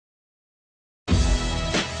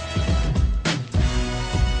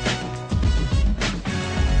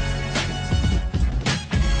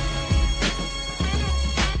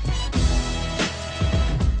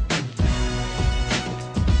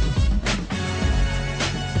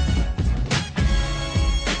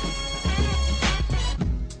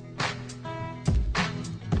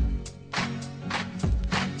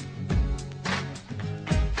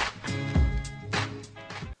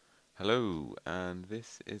and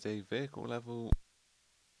this is a vehicle level.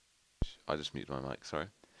 I just muted my mic, sorry.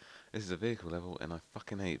 This is a vehicle level, and I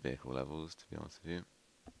fucking hate vehicle levels, to be honest with you.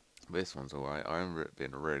 But this one's alright. I remember it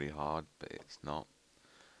being really hard, but it's not.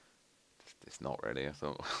 It's not really, I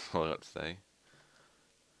thought what I got to say.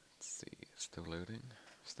 Let's see, it's still loading.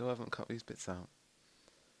 Still haven't cut these bits out.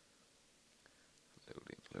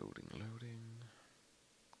 Loading.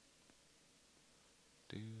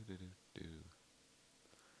 Do.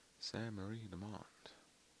 Sam Marie Demont.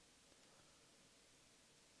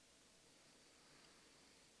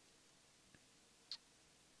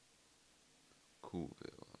 Coolville.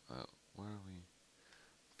 Where are we?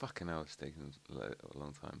 Fucking hell, it's taken a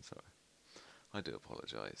long time, sorry. I do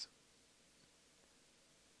apologise.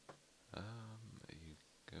 Are you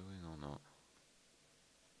going or not?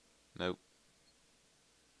 Nope.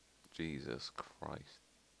 Jesus Christ.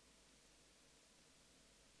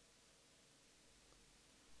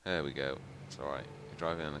 There we go. It's alright. You're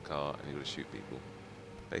driving in a car and you've got to shoot people.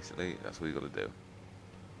 Basically, that's what you got to do.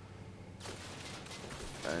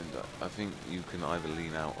 And I think you can either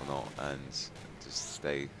lean out or not and just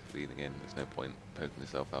stay leaning in. There's no point poking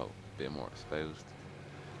yourself out, being more exposed.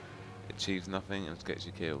 It achieves nothing and it gets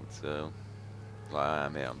you killed, so like I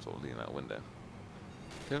am here, I'm sort of leaning out a window.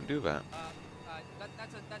 Don't do that.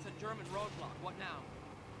 That's a German roadblock. What now?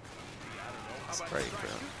 It's great,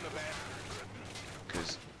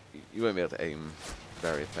 because you won't be able to aim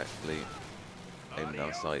very effectively. Aiming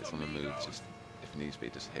down sights on the move, just if it needs to be,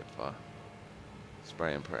 just hip fire.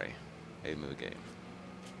 Spray and pray. Aim of the game.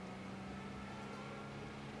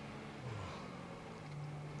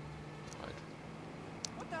 Right.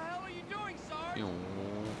 What the hell are you doing, Sarge? I don't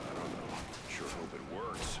know. Sure hope it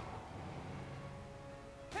works.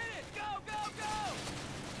 Hit it! Go!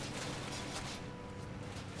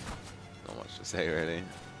 Not much to say really.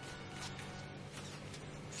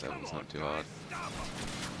 So it's not too hard.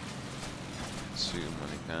 Shoot him when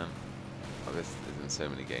he can. Oh, this is in so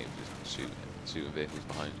many games, just shooting vehicles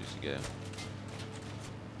behind you as you go.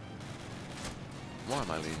 Why am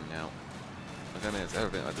I leaning out? I don't know, it's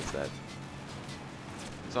everything I just said.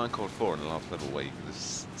 It's Encore 4 in the last level where you can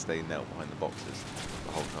just stay knelt behind the boxes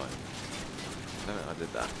the whole time. I don't know I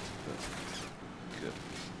did that, but good.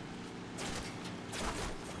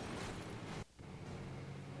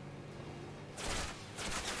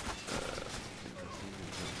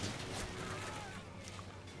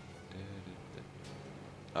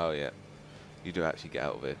 Oh yeah, you do actually get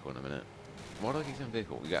out of the vehicle in a minute. Why do I keep saying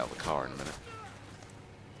vehicle? You get out of the car in a minute.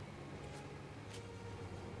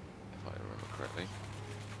 If I remember correctly.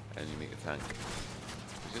 And you meet a tank.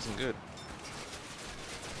 Which isn't good.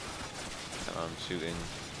 And I'm shooting.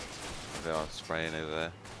 They are spraying over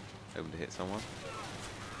there. Hoping to hit someone.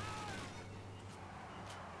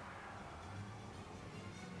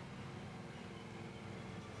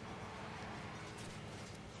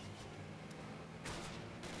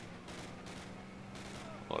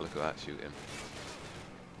 Oh, look at that shooting.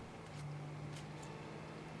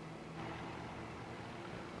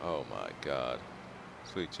 Oh my god.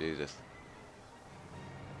 Sweet Jesus.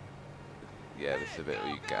 Yeah, this is a bit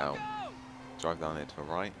where you get out, drive down here to the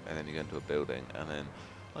right, and then you go into a building, and then,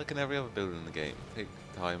 like in every other building in the game, take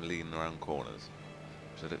time leaning around corners.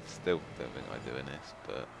 Which I still don't think I do in this,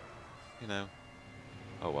 but, you know,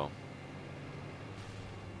 oh well.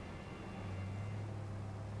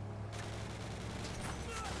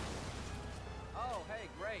 Oh, hey,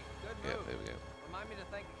 great. Good move. Yeah, there we go. Remind me to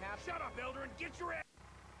thank the captain. Shut up, Elder, and get your ass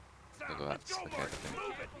Look down. at Let's that go, slick Mark. everything. Move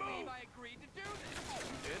I it, can't believe move. I agreed to do this.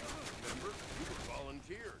 You did? Remember? You were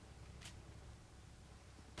volunteered.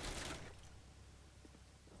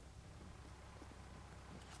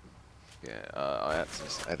 Yeah, I had to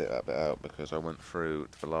just edit that bit out because I went through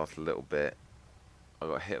the last little bit. I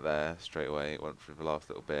got hit there straight away, went through the last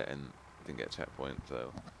little bit and didn't get a checkpoint,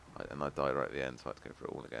 so I died right at the end, so I had to go through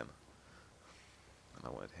it all again. And I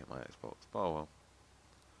wanted to hit my Xbox, but oh well.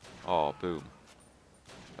 Oh, boom.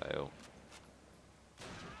 Fail.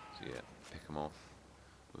 So yeah, pick them off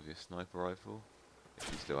with your sniper rifle, if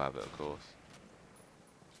you still have it, of course.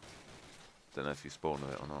 Don't know if you spawn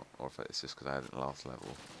with it or not, or if it's just because I had it in the last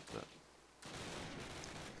level, but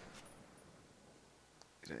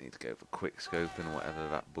you don't need to go for quick scoping or whatever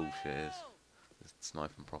that bullshit is. Just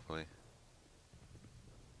snipe them properly.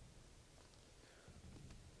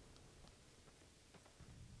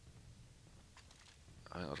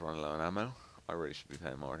 I think I was running low on ammo. I really should be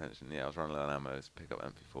paying more attention. Yeah, I was running low on ammo to pick up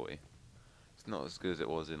MP40. It's not as good as it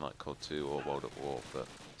was in like COD 2 or World at War, but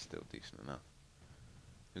still decent enough.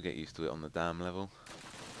 You'll get used to it on the damn level.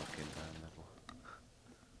 Fucking damn level.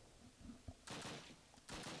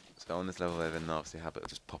 on this level they have a nasty habit of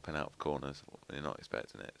just popping out of corners when you're not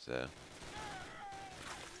expecting it, so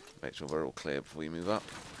make sure we're all clear before we move up.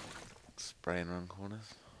 Spraying around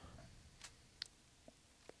corners.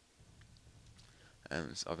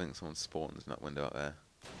 And I think someone spawns in that window up there.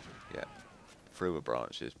 Yeah. Through a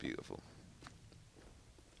branch is beautiful.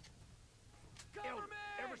 Cover me!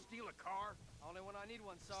 Ever steal a car? Only when I need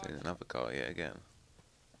one, Seeing Sarge. another car yet again.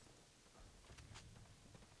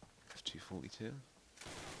 F242?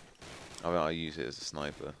 I mean, I use it as a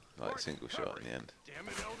sniper, like single shot in the end. Damn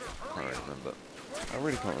it, Elder, I hurry can't up. remember. I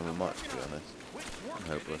really can't remember much, to be honest. Quit working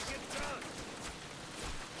I'm and hopeless. get done.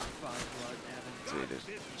 Fine, blood, Evan. So you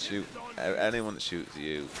just shoot anyone that shoots at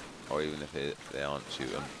you, or even if they aren't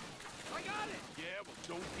shooting, I got it! Yeah, well,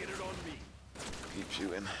 don't get it on me. keep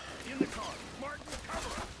shooting. In the car. Martin,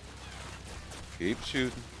 cover up. Keep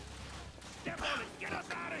shooting. Step on it. Get us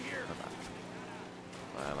out of here.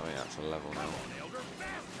 Well, I mean, that's a level Come now. on, Elder.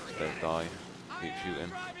 Faster. Don't die. I Keep am shooting.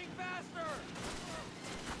 driving faster!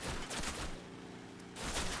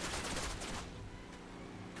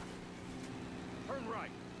 Turn right.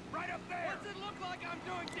 Right up there. What's it look like I'm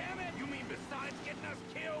doing, damn it? You mean besides getting us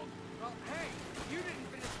killed? Well, hey, you didn't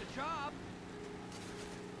finish the job.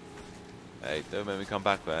 Hey, don't make me come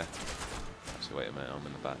back there. Actually, wait a minute, I'm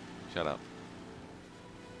in the back. Shut up.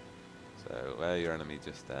 So, where your enemy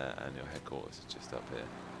just there, and your headquarters is just up here.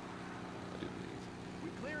 I do believe. We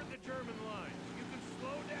cleared the German line. You can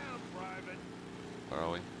slow down, Private. Where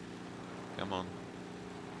are we? Come on.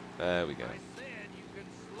 There we go. I said you can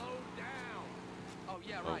slow down. Oh,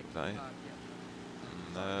 yeah, Oh, right. is that it? Yeah.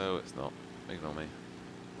 No, it's not. Ignore me.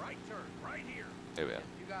 Right turn. Right here. Here we are.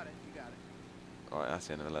 You got it, you got it. Alright, that's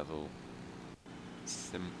the end of the level.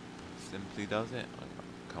 Simply does it?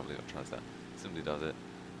 I can't believe I tried that. Simply does it.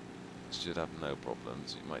 Should have no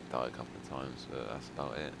problems. You might die a couple of times, but that's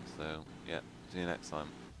about it. So, yeah, see you next time.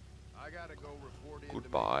 I gotta go report in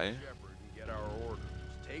Goodbye. to Major Shepard and get our orders.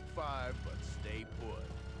 Take 5, but stay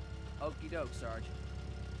put. Okie doke, Sarge.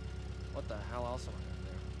 What the hell else am I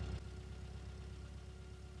gonna do?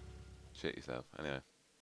 Shit yourself. Anyway.